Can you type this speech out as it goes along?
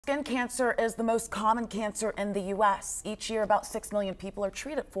Skin cancer is the most common cancer in the U.S. Each year, about 6 million people are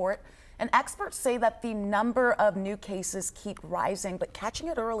treated for it. And experts say that the number of new cases keep rising, but catching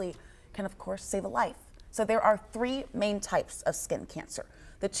it early can, of course, save a life. So there are three main types of skin cancer.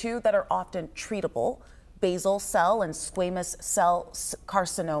 The two that are often treatable, basal cell and squamous cell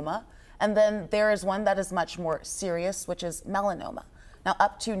carcinoma. And then there is one that is much more serious, which is melanoma. Now,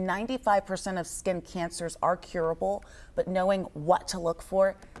 up to 95% of skin cancers are curable, but knowing what to look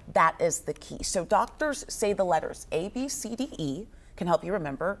for, that is the key. So doctors say the letters A, B, C, D, E can help you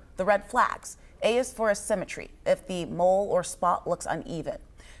remember the red flags. A is for asymmetry, if the mole or spot looks uneven.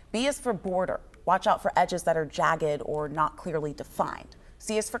 B is for border. Watch out for edges that are jagged or not clearly defined.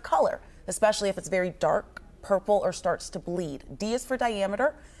 C is for color, especially if it's very dark, purple, or starts to bleed. D is for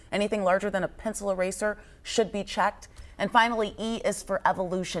diameter. Anything larger than a pencil eraser should be checked. And finally, E is for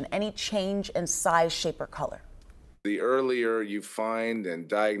evolution, any change in size, shape, or color. The earlier you find and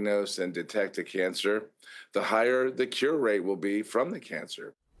diagnose and detect a cancer, the higher the cure rate will be from the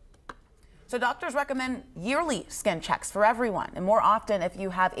cancer. So doctors recommend yearly skin checks for everyone, and more often if you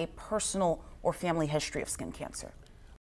have a personal or family history of skin cancer.